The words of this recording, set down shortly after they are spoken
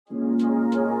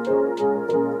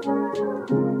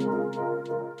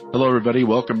Hello, everybody.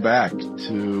 Welcome back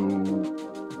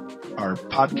to our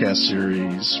podcast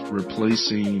series,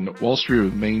 Replacing Wall Street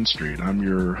with Main Street. I'm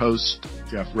your host,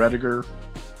 Jeff Rediger.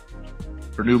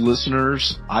 For new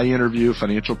listeners, I interview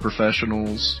financial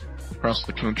professionals across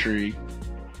the country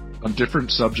on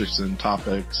different subjects and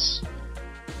topics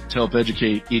to help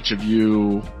educate each of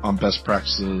you on best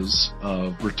practices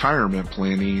of retirement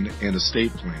planning and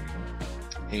estate planning.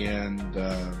 And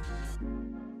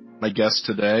my guest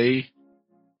today,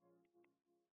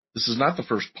 this is not the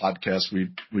first podcast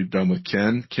we've done with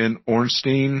Ken. Ken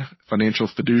Ornstein, financial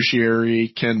fiduciary.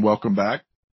 Ken, welcome back.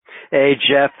 Hey,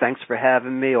 Jeff. Thanks for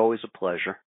having me. Always a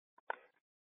pleasure.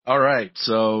 All right.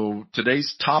 So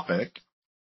today's topic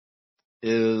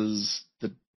is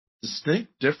the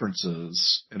distinct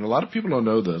differences, and a lot of people don't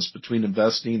know this, between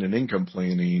investing and income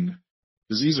planning,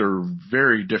 because these are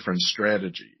very different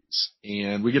strategies.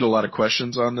 And we get a lot of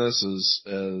questions on this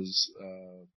as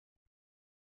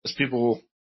people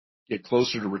get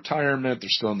closer to retirement. They're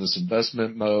still in this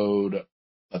investment mode,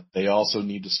 but they also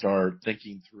need to start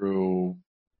thinking through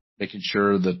making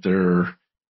sure that their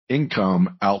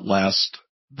income outlasts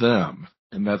them.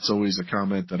 And that's always a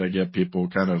comment that I get, people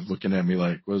kind of looking at me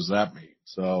like, what does that mean?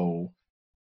 So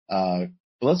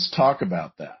let's talk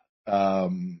about that.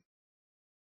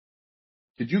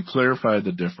 Could you clarify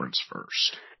the difference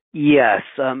first? Yes.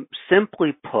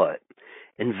 Simply put,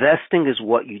 investing is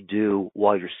what you do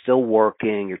while you're still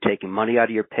working. You're taking money out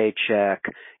of your paycheck.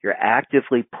 You're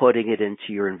actively putting it into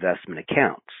your investment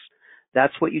accounts.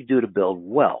 That's what you do to build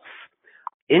wealth.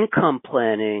 Income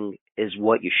planning is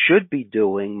what you should be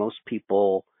doing. Most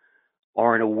people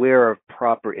aren't aware of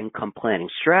proper income planning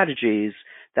strategies.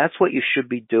 That's what you should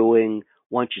be doing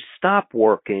once you stop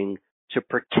working to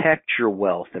protect your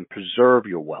wealth and preserve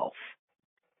your wealth.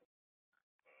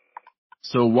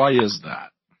 So why is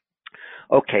that?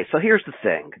 Okay, so here's the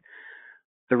thing.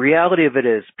 The reality of it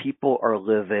is people are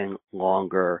living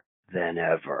longer than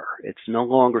ever. It's no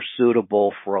longer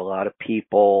suitable for a lot of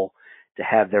people to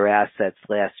have their assets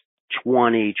last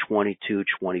 20, 22,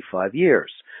 25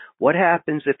 years. What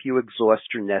happens if you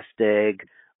exhaust your nest egg,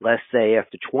 let's say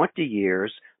after 20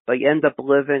 years, but you end up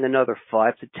living another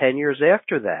 5 to 10 years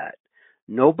after that?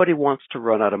 Nobody wants to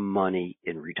run out of money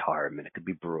in retirement. It could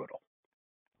be brutal.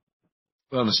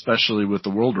 Well, especially with the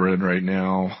world we're in right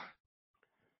now,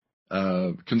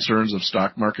 concerns of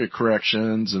stock market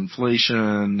corrections,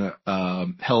 inflation,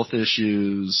 health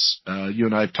issues. You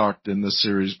and I have talked in this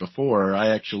series before. I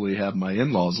actually have my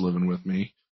in-laws living with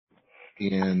me,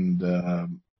 and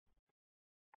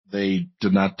they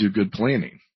did not do good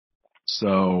planning.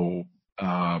 So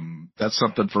that's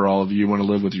something for all of you. You want to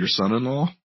live with your son-in-law?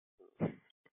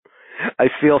 I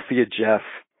feel for you, Jeff.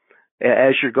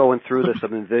 As you're going through this,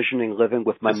 I'm envisioning living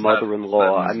with my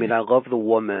mother-in-law. I mean, I love the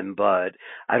woman, but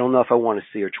I don't know if I want to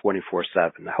see her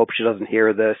 24/7. I hope she doesn't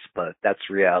hear this, but that's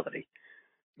reality.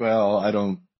 Well, I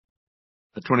don't.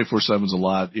 24/7 is a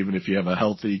lot, even if you have a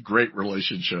healthy, great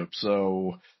relationship.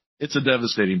 So it's a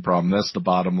devastating problem. That's the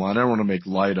bottom line. I don't want to make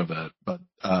light of it, but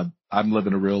I'm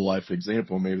living a real-life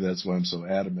example. Maybe that's why I'm so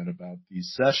adamant about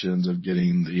these sessions of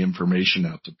getting the information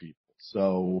out to people.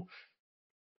 So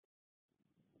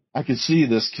I can see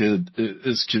this kid.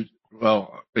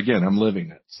 Well, again, I'm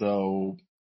living it. So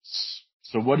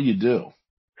what do you do?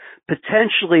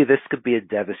 Potentially, this could be a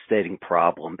devastating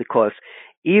problem because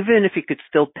even if you could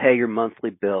still pay your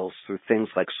monthly bills through things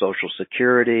like Social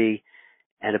Security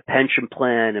and a pension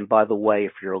plan, and by the way,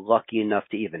 if you're lucky enough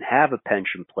to even have a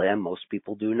pension plan, most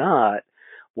people do not,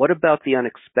 what about the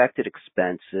unexpected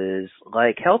expenses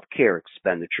like healthcare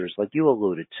expenditures, like you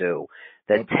alluded to,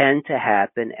 that tend to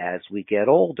happen as we get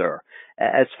older?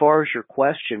 As far as your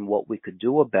question, what we could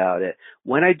do about it,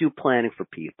 when I do planning for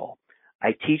people,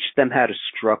 I teach them how to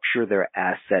structure their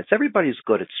assets. Everybody's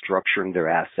good at structuring their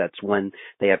assets when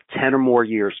they have 10 or more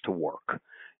years to work.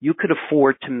 You could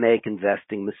afford to make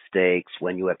investing mistakes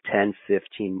when you have 10,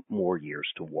 15 more years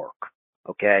to work.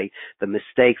 Okay? The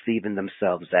mistakes even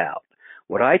themselves out.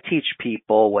 What I teach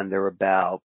people when they're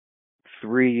about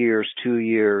 3 years, 2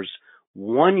 years,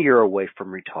 1 year away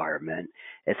from retirement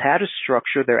is how to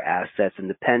structure their assets, and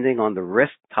depending on the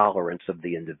risk tolerance of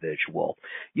the individual.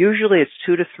 Usually it's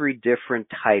 2 to 3 different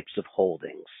types of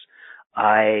holdings.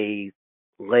 I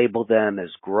label them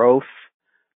as growth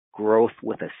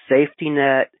with a safety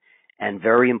net, and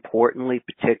very importantly,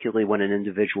 particularly when an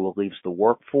individual leaves the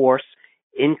workforce,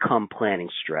 income planning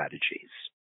strategies.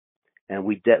 And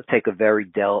we take a very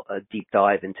deep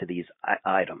dive into these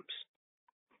items.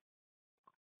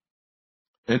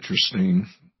 Interesting.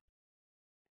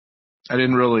 I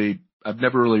didn't really I've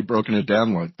never really broken it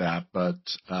down like that, but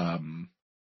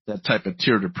that type of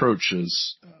tiered approach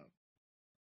is,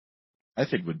 I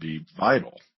think, would be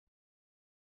vital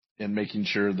in making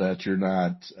sure that you're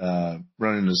not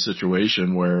running a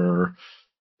situation where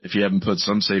if you haven't put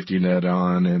some safety net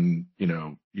on, and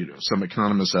some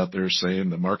economists out there saying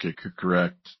the market could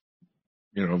correct,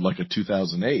 like a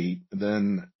 2008,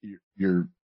 then you're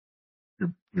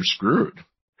screwed.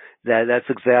 That's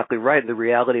exactly right. The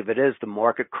reality of it is the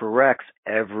market corrects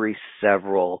every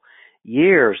several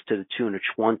years to the tune of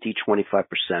 20,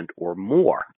 25% or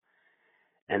more.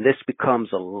 And this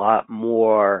becomes a lot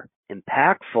more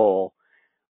impactful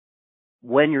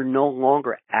when you're no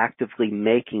longer actively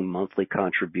making monthly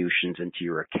contributions into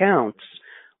your accounts,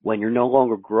 when you're no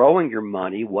longer growing your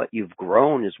money. What you've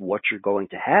grown is what you're going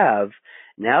to have.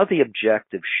 Now the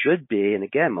objective should be, and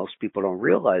again, most people don't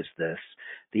realize this,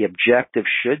 the objective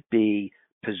should be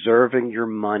preserving your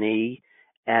money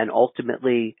and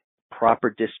ultimately proper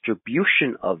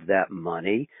distribution of that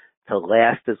money to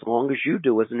last as long as you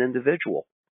do as an individual.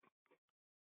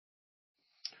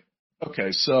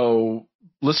 Okay, so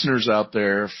listeners out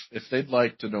there, if they'd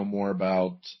like to know more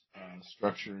about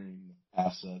structuring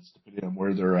assets, depending on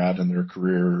where they're at in their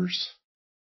careers,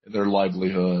 their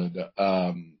livelihood,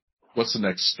 what's the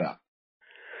next step?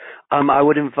 I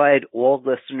would invite all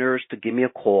listeners to give me a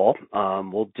call.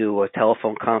 We'll do a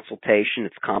telephone consultation.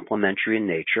 It's complimentary in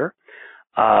nature.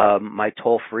 My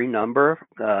toll-free number,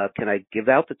 can I give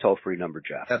out the toll-free number,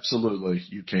 Jeff? Absolutely,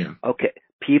 you can. Okay.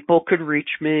 People could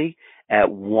reach me at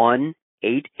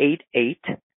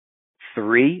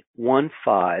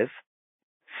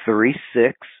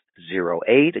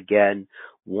 1-888-315-3608. Again,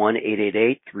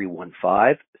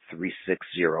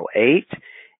 1-888-315-3608.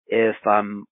 If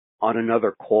I'm on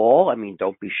another call,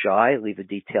 don't be shy. Leave a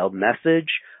detailed message.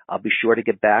 I'll be sure to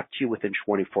get back to you within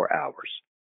 24 hours.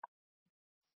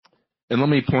 And let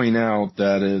me point out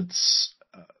that it's,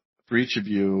 for each of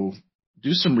you,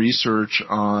 do some research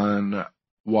on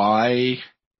why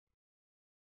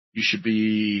you should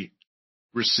be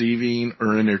receiving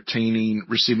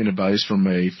advice from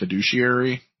a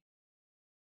fiduciary,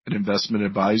 an investment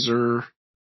advisor.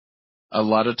 A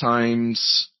lot of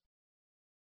times,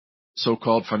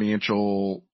 so-called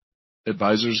financial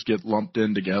advisors get lumped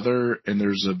in together, and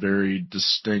there's a very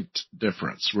distinct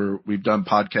difference. We've done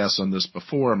podcasts on this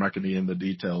before. I'm not going to get into the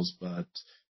details, but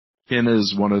Ken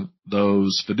is one of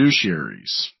those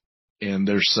fiduciaries, and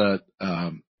they're set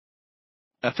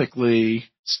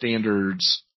ethically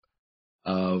standards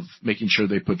of making sure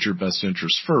they put your best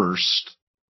interest first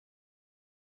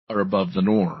are above the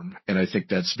norm. And I think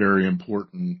that's very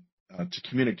important to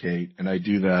communicate, and I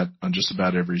do that on just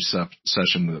about every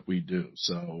session that we do.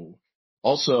 So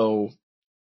also,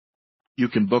 you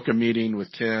can book a meeting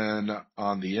with Ken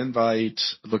on the invite.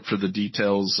 Look for the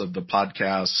details of the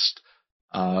podcast.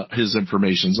 His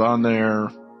information's on there.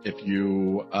 If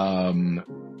you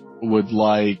would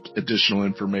like additional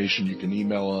information, you can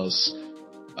email us.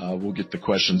 We'll get the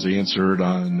questions answered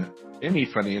on any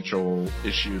financial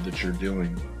issue that you're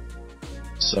dealing with.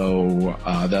 So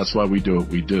that's why we do what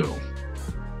we do.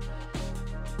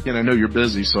 And I know you're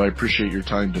busy, so I appreciate your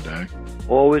time today.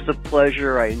 Always a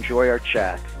pleasure. I enjoy our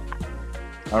chat.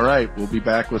 All right. We'll be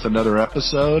back with another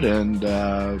episode, and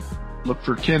look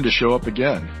for Ken to show up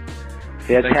again.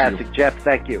 Fantastic. Jeff,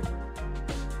 thank you.